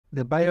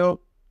The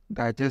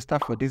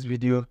biodigester for this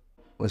video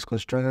was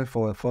constructed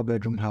for a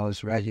 4-bedroom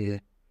house right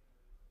here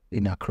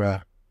in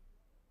Accra.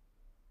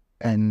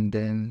 And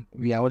then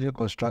we are also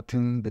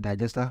constructing the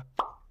digester,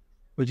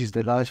 which is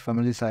the large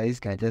family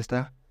size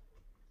digester,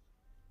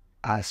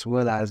 as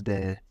well as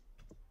the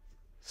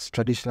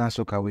traditional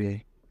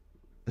soakaway,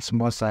 the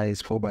small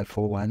size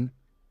 4x4 one,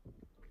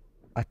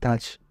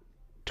 attached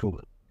to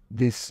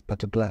this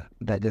particular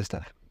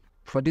digester.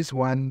 For this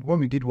one, what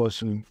we did was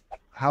to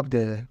have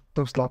the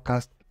top slab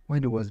cast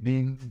when it was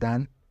being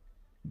done.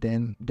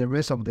 Then the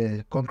rest of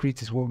the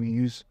concrete is what we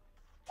use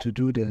to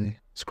do the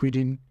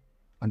screeding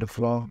on the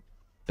floor.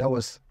 That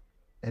was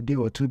a day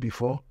or two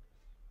before.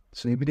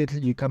 So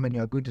immediately you come and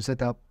you are going to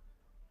set up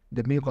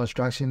the main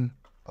construction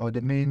or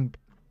the main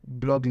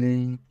block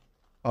laying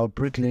or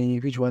brick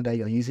laying, which one that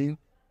you're using.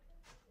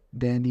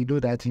 Then you know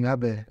that you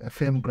have a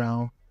firm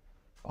ground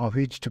on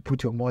which to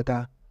put your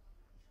mortar,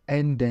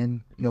 and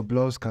then your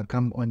blocks can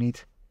come on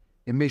it.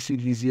 It makes it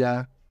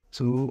easier.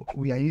 So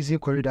we are using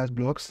corridor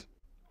blocks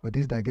for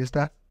this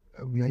digester.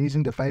 We are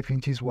using the 5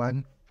 inches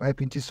one,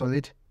 5 inches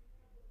solid.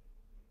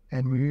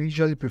 And we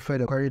usually prefer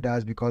the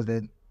corridors because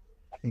then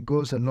it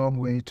goes a long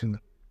way to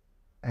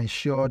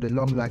ensure the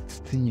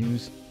long-lasting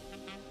use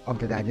of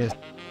the digester.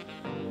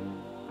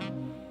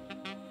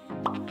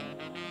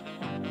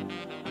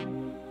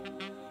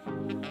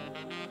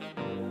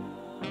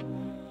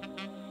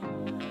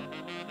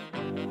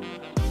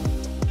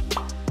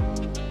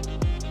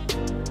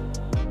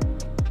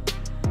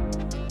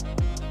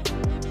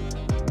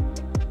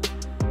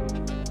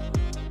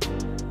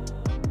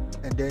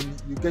 And then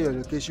you get your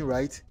location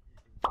right,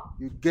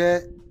 you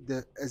get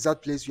the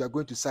exact place you are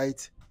going to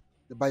site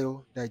the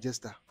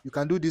biodigester. You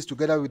can do this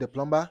together with the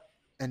plumber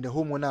and the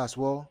homeowner as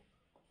well,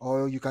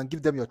 or you can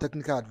give them your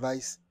technical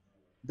advice.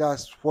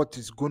 That's what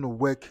is going to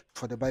work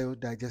for the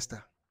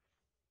biodigester.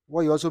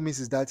 What it also means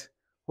is that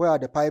where are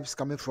the pipes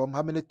coming from,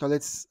 how many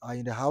toilets are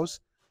in the house,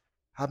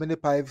 how many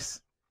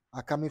pipes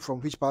are coming from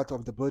which part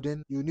of the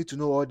building. You need to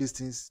know all these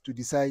things to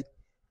decide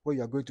where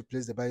you are going to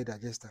place the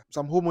biodigester.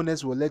 Some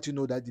homeowners will let you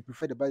know that they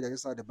prefer the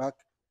biodigester at the back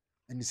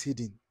and it's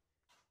hidden,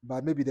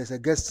 but maybe there's a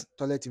guest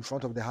toilet in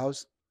front of the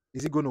house.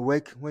 Is it going to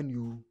work when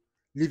you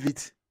leave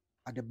it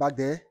at the back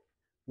there?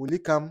 Will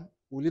it come?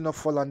 Will it not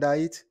fall under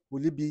it?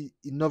 Will it be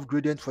enough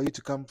gradient for you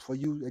to come, for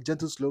you a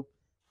gentle slope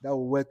that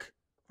will work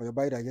for your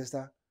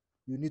biodigester?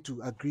 You need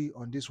to agree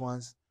on these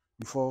ones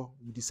before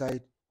you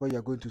decide where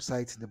you're going to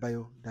site the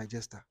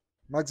biodigester.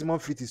 Maximum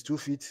feet is 2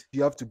 feet.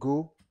 You have to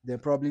go, then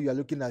probably you are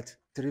looking at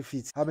 3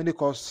 feet. How many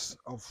courses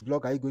of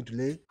block are you going to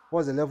lay?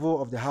 What's the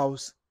level of the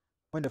house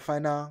when the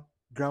final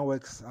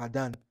groundworks are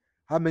done?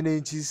 How many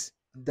inches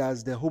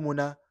does the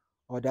homeowner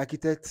or the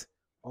architect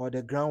or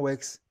the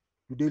groundworks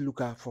do they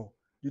look at for?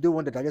 Do they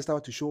want the digester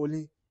to show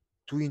only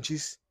 2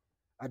 inches?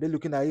 Are they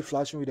looking at it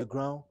flashing with the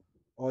ground,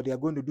 or they are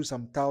going to do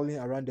some toweling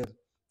around them?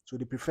 So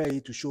they prefer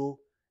it to show,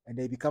 and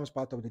then it becomes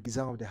part of the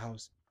design of the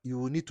house. You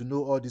will need to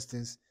know all these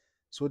things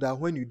so that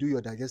when you do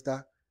your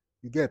digester,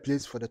 you get a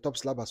place for the top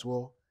slab as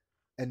well,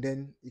 and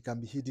then it can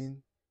be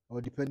hidden,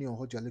 or depending on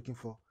what you're looking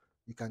for,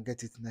 you can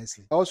get it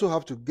nicely. I also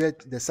have to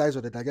get the size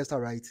of the digester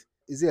right.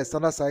 Is it a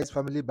standard size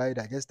family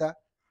biodigester?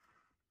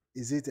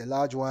 Is it a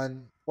large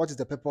one? What is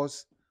the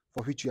purpose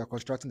for which you are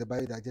constructing the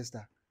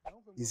biodigester?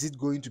 Is it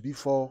going to be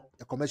for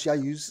a commercial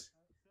use?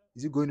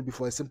 Is it going to be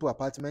for a simple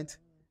apartment?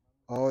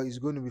 Or is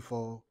it going to be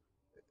for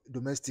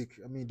domestic?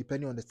 I mean,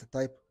 depending on the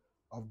type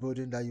of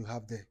building that you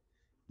have there,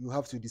 you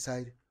have to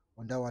decide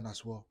on that one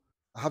as well.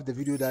 I have the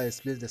video that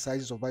explains the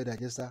sizes of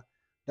biodigester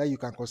that you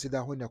can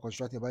consider when you're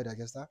constructing a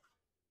biodigester.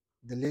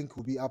 The link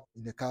will be up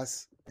in the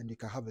cast and you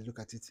can have a look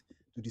at it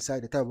to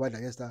decide the type of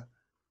biodigester.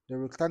 The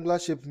rectangular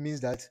shape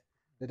means that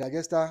the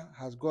digester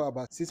has got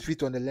about 6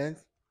 feet on the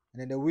length,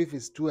 and then the width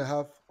is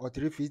 2.5 or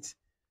 3 feet,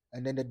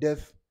 and then the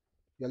depth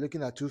you're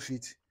looking at 2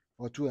 feet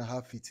or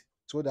 2.5 feet,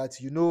 so that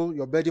you know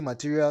your bedding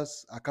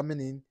materials are coming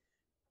in,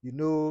 you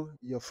know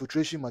your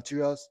filtration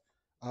materials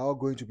are all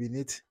going to be in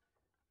it,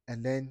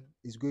 and then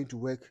it's going to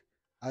work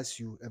as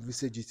you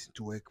envisage it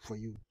to work for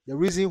you. The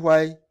reason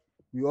why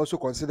we also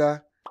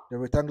consider the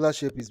rectangular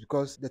shape is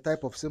because the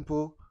type of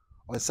simple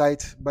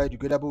on-site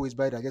biodegradable waste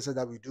biodigester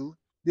that we do,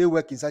 they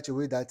work in such a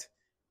way that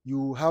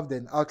you have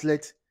the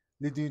outlet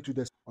leading to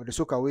the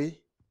soakaway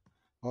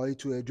or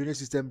into a drainage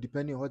system,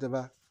 depending on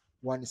whatever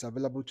one is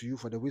available to you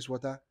for the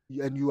wastewater,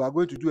 and you are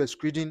going to do a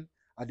screening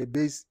at the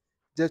base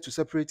just to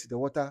separate the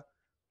water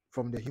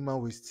from the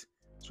human waste.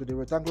 So the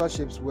rectangular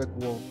shapes work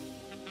well.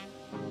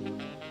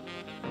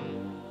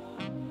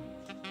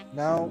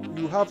 Now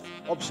you have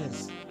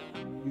options.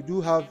 You do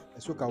have a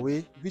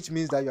soakaway, which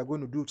means that you are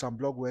going to do some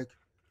block work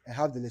and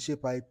have the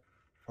leche pipe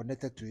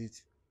connected to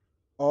it.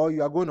 Or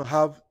you are going to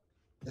have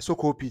a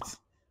soak pit,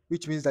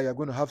 which means that you are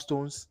going to have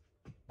stones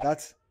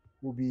that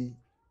will be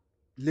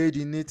laid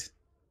in it,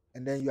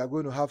 and then you are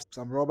going to have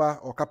some rubber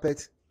or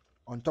carpet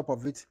on top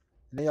of it,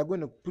 and then you are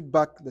going to put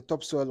back the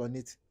topsoil on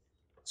it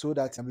so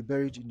that it can be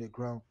buried in the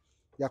ground.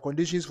 There are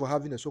conditions for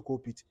having a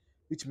soak pit,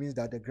 which means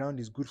that the ground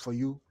is good for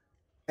you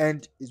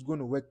and it's going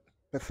to work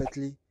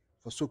perfectly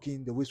for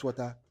soaking the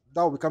wastewater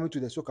that will be coming to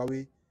the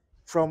soakaway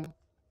from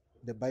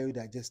the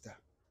biodigester.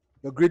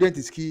 Your gradient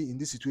is key in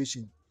this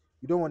situation.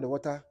 You don't want the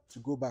water to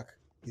go back.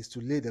 Is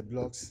to lay the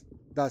blocks.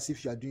 That's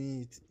if you are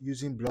doing it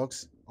using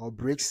blocks or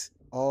bricks,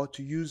 or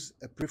to use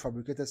a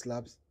prefabricated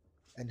slabs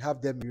and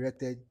have them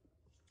erected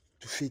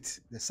to fit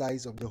the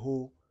size of the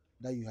hole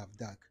that you have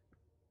dug.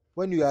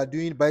 When you are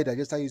doing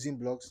biodigester using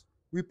blocks,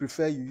 we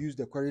prefer you use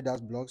the quarry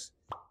dust blocks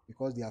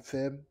because they are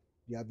firm,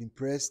 they have been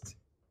pressed,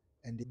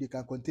 and they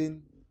can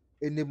contain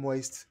any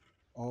moist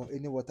or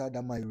any water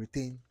that might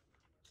retain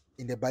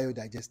in the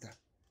biodigester.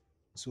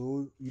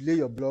 So you lay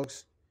your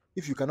blocks.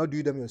 If you cannot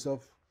do them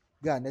yourself,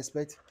 get an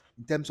expert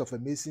in terms of a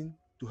mason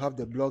to have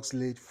the blocks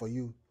laid for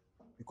you,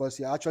 because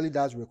it actually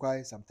does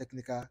require some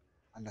technical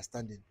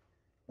understanding.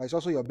 But it's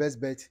also your best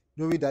bet,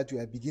 knowing that you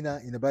are a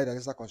beginner in the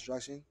biodigester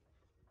construction.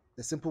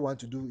 The simple one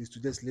to do is to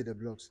just lay the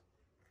blocks.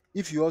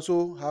 If you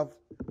also have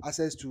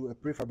access to a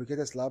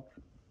prefabricated slab,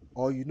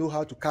 or you know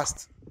how to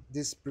cast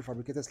these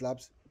prefabricated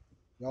slabs,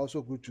 you're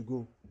also good to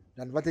go.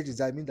 The advantage is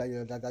that I mean that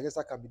your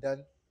digester can be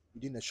done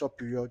within a short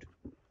period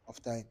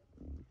of time.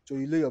 So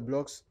you lay your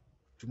blocks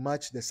to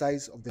match the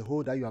size of the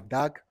hole that you have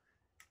dug,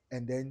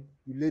 and then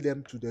you lay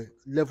them to the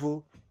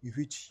level in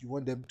which you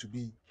want them to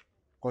be,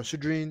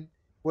 considering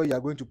where you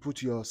are going to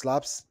put your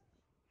slabs,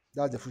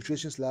 that's the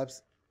filtration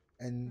slabs,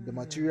 and the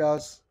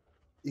materials,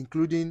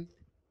 including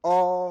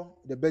all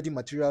the bedding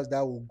materials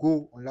that will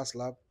go on that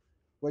slab,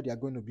 where they are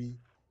going to be,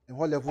 and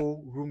what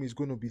level room is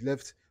going to be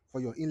left for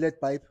your inlet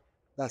pipe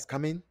that's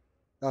coming.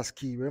 That's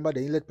key. Remember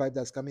the inlet pipe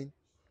that's coming.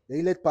 The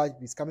inlet pipe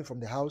is coming from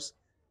the house,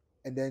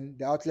 and then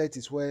the outlet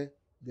is where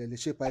the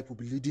leachate pipe will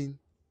be leading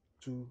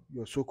to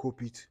your soak hole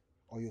pit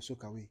or your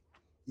soak away.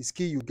 It's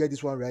key you get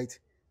this one right,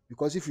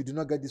 because if you do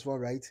not get this one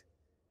right,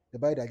 the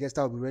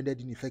biodigester will be rendered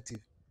ineffective,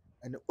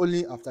 and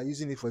only after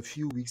using it for a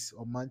few weeks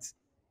or months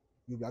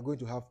you are going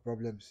to have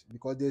problems,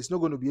 because there's not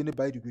going to be any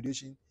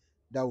biodegradation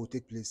that will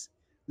take place.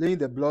 Laying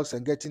the blocks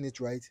and getting it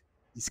right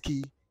is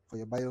key for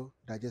your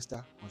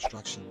biodigester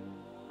construction.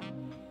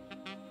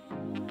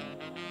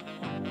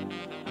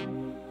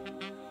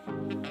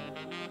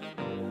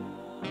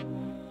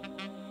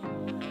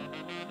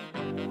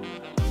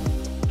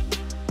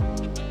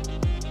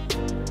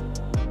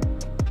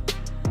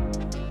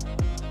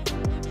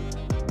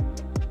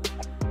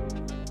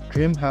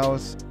 Dream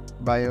House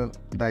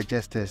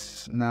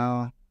Biodigesters.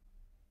 Now,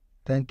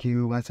 thank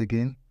you once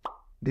again.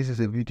 This is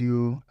a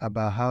video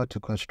about how to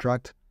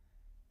construct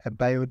a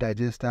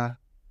biodigester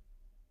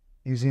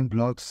using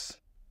blocks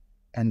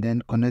and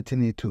then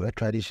connecting it to a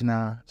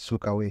traditional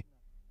soakaway.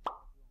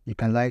 You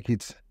can like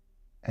it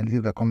and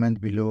leave a comment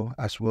below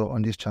as well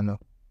on this channel.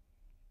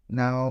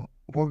 Now,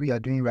 what we are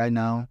doing right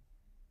now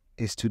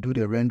is to do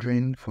the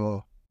rendering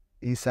for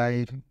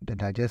inside the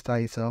digester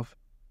itself.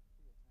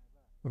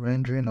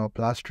 Rendering or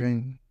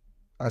plastering,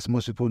 as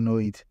most people know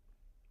it,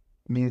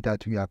 means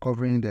that we are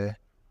covering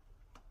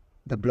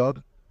the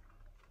block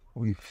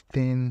with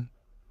thin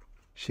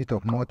sheet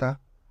of mortar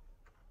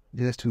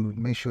just to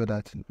make sure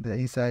that the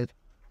inside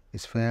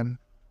is firm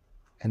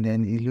and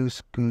then it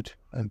looks good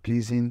and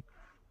pleasing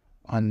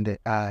on the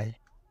eye.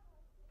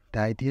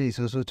 The idea is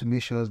also to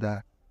make sure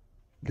that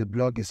the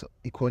block is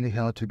equally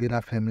held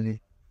together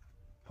firmly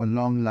for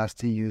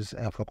long-lasting use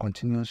and for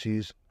continuous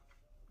use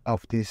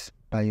of this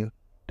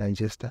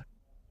biodigester.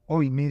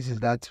 All it means is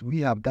that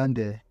we have done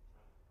the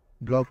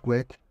block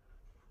work,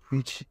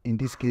 which in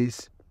this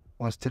case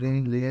was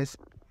 3 layers.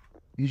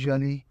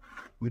 Usually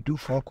we do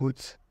 4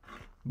 coats,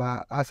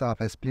 but as I've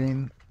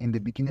explained in the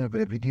beginning of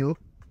the video,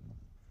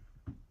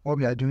 what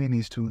we are doing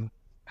is to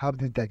have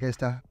this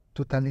digester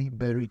totally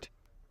buried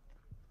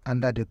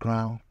under the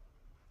ground.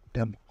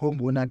 The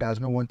homeowner does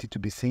not want it to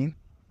be seen,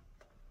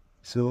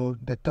 so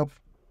the top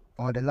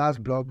or the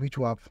last block, which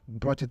we have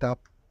brought it up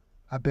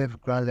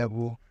above ground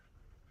level,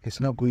 is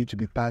not going to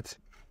be part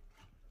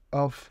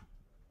of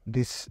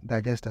this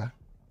digester.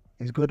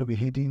 It's going to be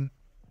hidden.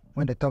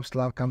 When the top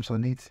slab comes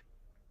on it,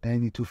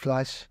 then it will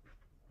flash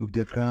with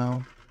the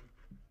ground,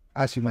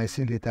 as you might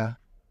see later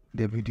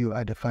the video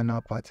at the final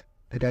part.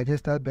 The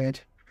digester bed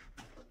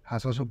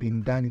has also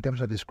been done in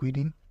terms of the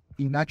screeding.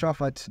 In actual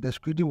fact, the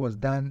screeding was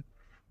done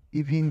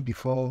even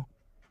before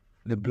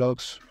the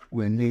blocks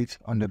were laid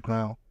on the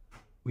ground.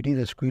 We did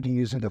the screeding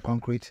using the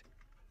concrete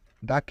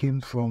that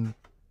came from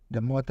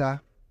the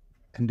mortar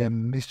and the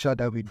mixture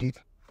that we did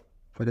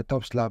for the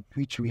top slab,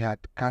 which we had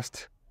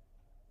cast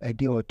a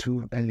day or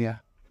 2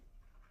 earlier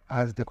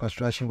as the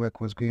construction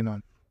work was going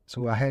on.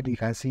 So ahead you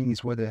can see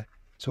is where the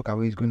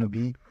soakaway is going to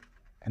be,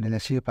 and then the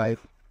shear pipe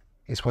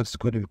is what's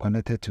going to be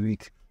connected to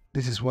it.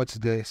 This is what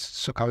the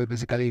soakaway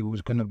basically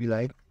was going to be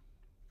like.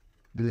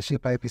 The shear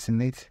pipe is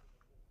in it,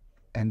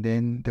 and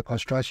then the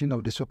construction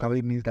of the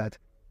soakaway means that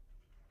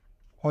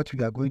what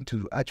we are going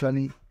to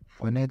actually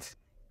connect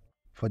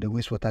for the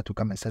wastewater to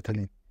come and settle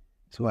in.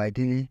 So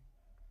ideally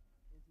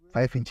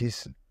 5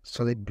 inches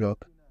solid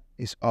block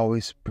is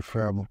always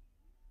preferable,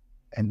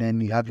 and then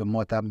you have the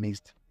mortar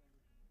mixed,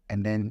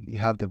 and then you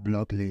have the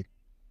block laid.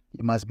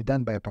 It must be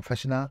done by a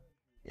professional.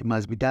 It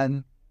must be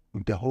done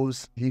with the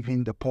hose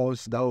leaving the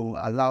pores that will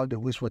allow the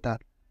wastewater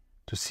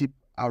to seep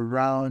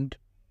around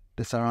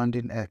the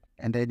surrounding earth.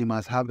 And then you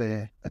must have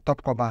a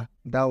top cover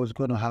that was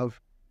going to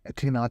have a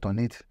clean out on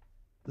it,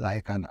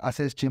 like an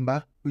access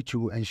chamber, which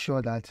will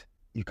ensure that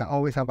you can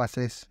always have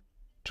access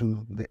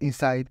to the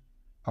inside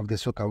of the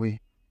soakaway.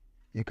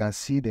 You can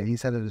see the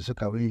inside of the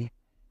soakaway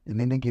in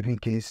any given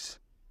case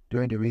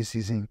during the rain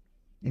season.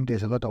 If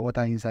there's a lot of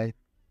water inside,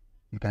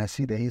 you can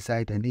see the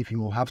inside, and if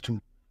you have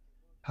to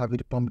have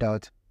it pumped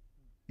out,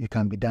 it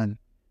can be done.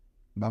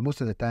 But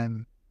most of the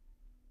time,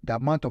 the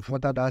amount of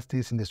water that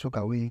stays in the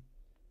soakaway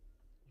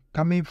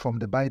coming from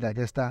the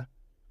biodigester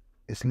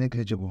is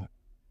negligible.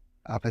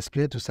 I've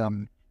explained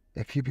to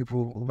a few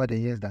people over the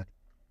years that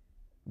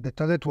the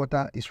toilet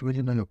water is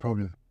really not your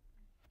problem.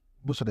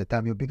 Most of the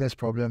time, your biggest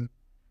problem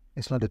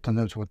is not the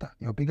toilet water.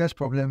 Your biggest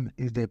problem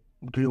is the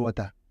grey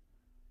water.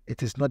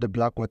 It is not the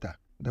black water.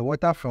 The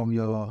water from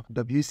your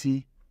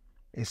WC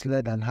is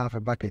less than half a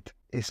bucket.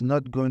 It's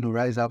not going to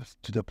rise up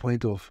to the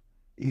point of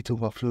it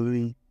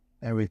overflowing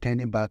and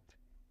returning back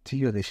to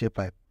your shape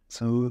pipe.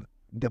 So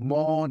the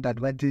more the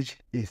advantage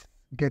is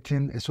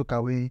getting a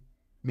soakaway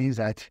means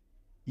that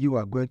you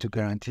are going to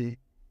guarantee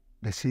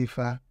the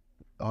safer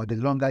or the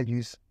longer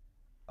use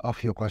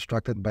of your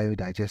constructed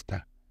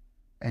biodigester.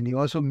 And it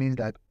also means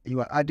that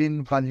you are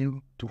adding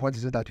value to what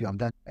is it that you have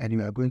done, and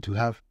you are going to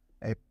have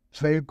a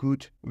very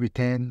good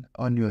return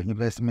on your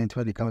investment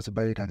when it comes to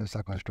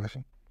biodigester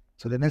construction.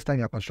 So the next time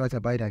you are constructing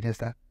a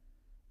biodigester,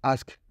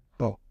 ask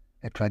for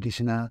a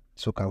traditional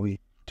soakaway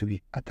to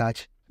be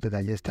attached to the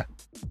digester.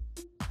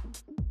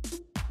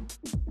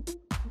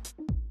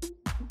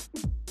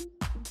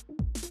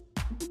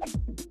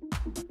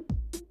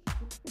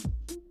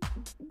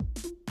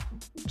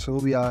 So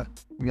we are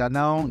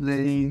now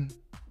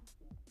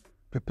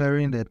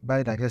preparing the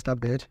biodigester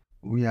bed.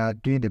 We are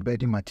doing the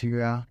bedding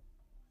material.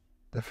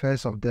 The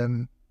first of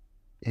them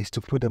is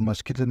to put the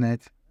mosquito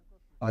net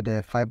or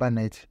the fiber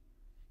net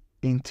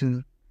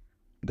into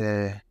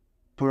the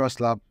porous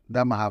slab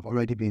that might have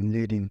already been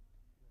laid in.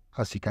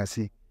 As you can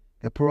see,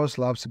 the porous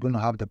slab is going to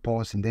have the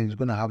pores, and then it's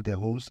going to have the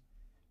holes,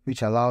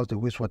 which allows the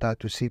wastewater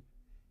to seep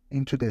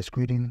into the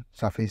screening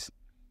surface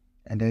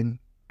and then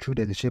through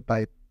the shape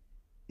pipe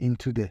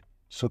into the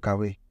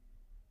soakaway.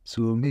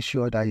 So make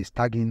sure that it's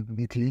tagging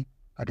neatly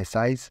at the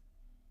sides.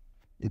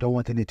 You don't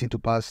want anything to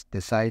pass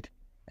the side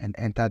and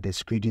enter the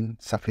screening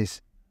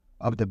surface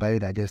of the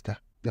biodigester.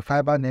 The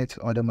fiber net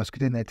or the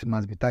mosquito net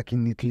must be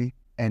tagging neatly,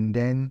 and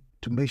then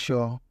to make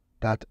sure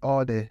that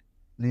all the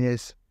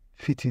layers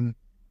fit in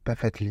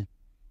perfectly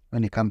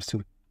when it comes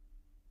to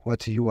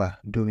what you are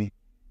doing.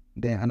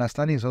 The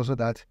understanding is also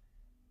that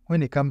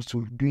when it comes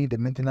to doing the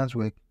maintenance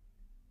work,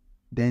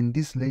 then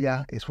this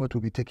layer is what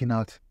will be taken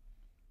out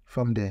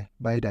from the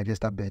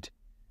biodigester bed,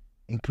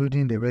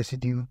 including the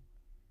residue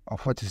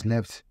of what is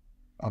left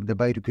of the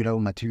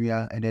biodegradable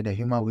material, and then the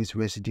human waste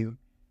residue,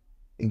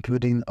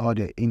 including all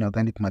the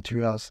inorganic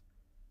materials,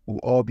 will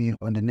all be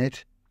on the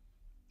net,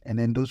 and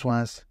then those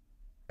ones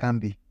can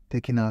be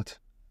taken out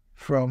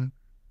from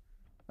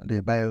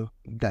the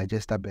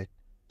biodigester bed.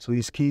 So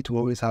it's key to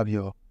always have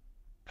your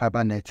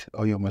fiber net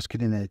or your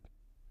mosquito net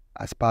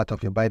as part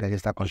of your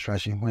biodigester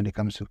construction when it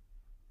comes to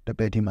the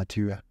bedding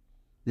material.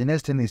 The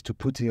next thing is to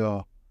put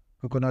your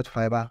coconut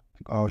fiber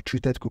or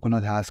treated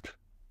coconut husk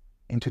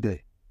into the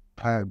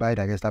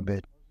biodigester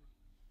bed.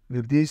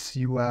 With this,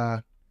 you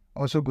are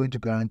also going to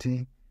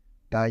guarantee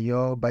that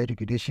your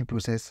biodegradation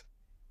process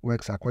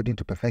works according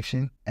to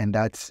perfection, and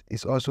that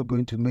is also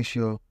going to make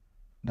sure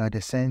that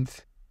the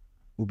scent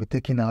will be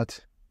taken out.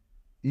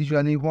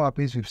 Usually what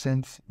happens with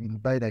scent in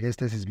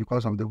biodigesters is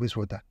because of the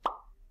wastewater.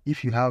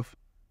 If you have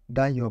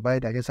done your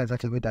biodigester in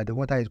such a way that the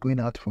water is going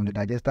out from the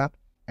digester,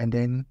 and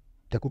then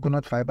the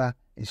coconut fiber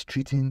is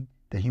treating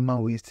the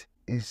human waste,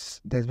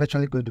 there's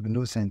virtually going to be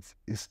no scent.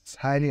 It's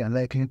highly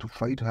unlikely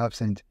for you to have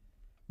scent,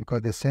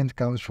 because the scent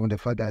comes from the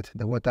fact that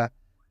the water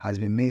has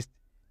been mixed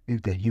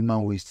with the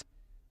human waste.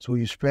 So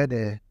you spread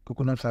the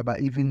coconut fiber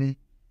evenly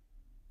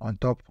on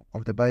top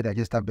of the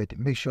biodigester bed.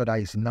 Make sure that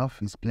it's enough,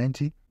 it's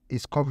plenty,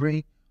 it's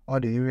covering all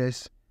the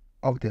areas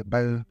of the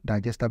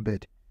biodigester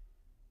bed.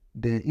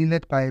 The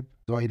inlet pipe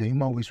where the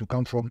human waste will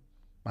come from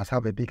must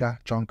have a bigger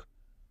chunk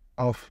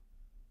of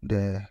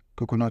the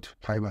coconut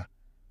fiber.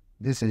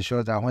 This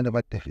ensures that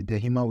whenever the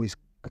human waste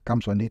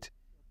comes on it,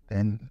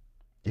 then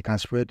it can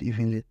spread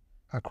evenly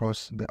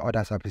across the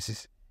other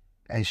surfaces.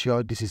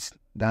 Ensure this is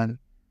done,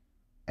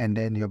 and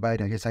then your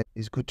biodigester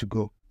is good to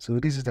go. So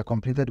this is the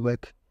completed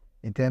work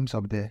in terms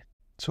of the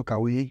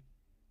soakaway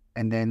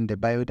and then the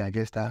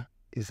biodigester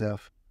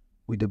itself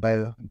with the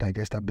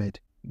biodigester bed.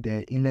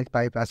 The inlet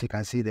pipe, as you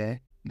can see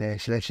there, the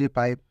shape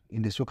pipe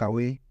in the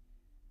soakaway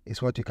is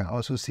what you can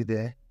also see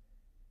there,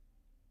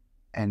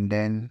 and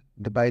then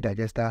the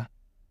biodigester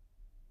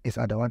is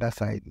at the other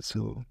side.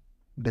 So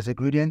there's a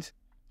gradient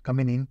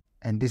coming in,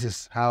 and this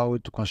is how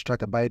to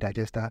construct a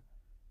biodigester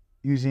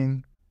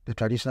using the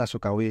traditional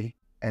soakaway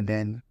and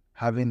then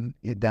having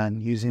it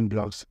done using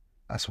blocks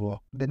as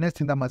well. The next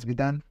thing that must be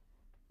done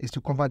is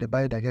to cover the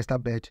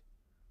biodigester bed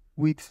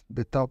with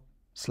the top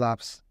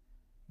slabs.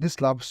 These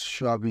slabs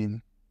should have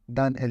been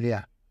done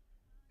earlier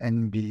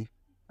and be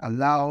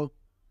allow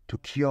to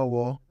cure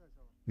well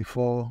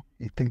before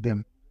you take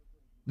them.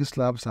 These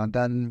slabs are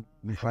done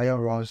with iron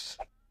rods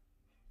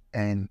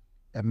and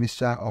a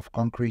mixture of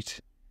concrete,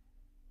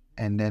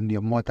 and then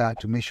your mortar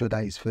to make sure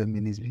that it's firm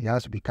and it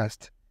has to be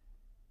cast.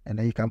 And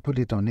then you can put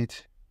it on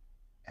it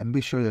and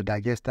make sure your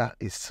digester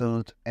is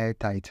sealed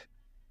airtight.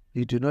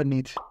 You do not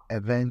need a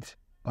vent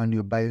on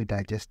your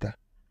biodigester.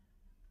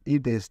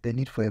 If there's the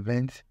need for a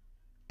vent,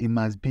 it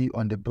must be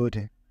on the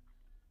building,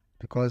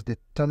 because the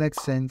toilet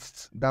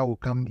scents that will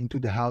come into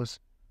the house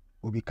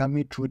will be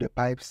coming through the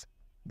pipes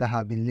that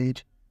have been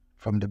laid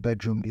from the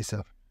bedroom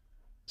itself.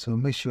 So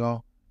make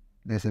sure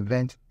there's a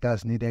vent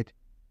that's needed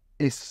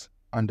is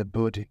on the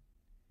building.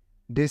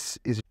 This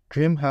is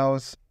Dream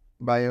House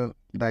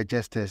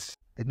Biodigesters.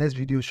 The next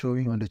video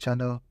showing on the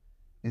channel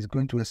is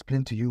going to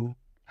explain to you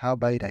how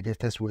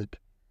biodigesters work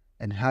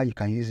and how you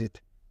can use it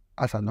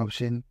as an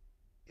option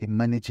in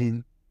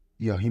managing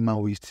your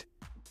human waste.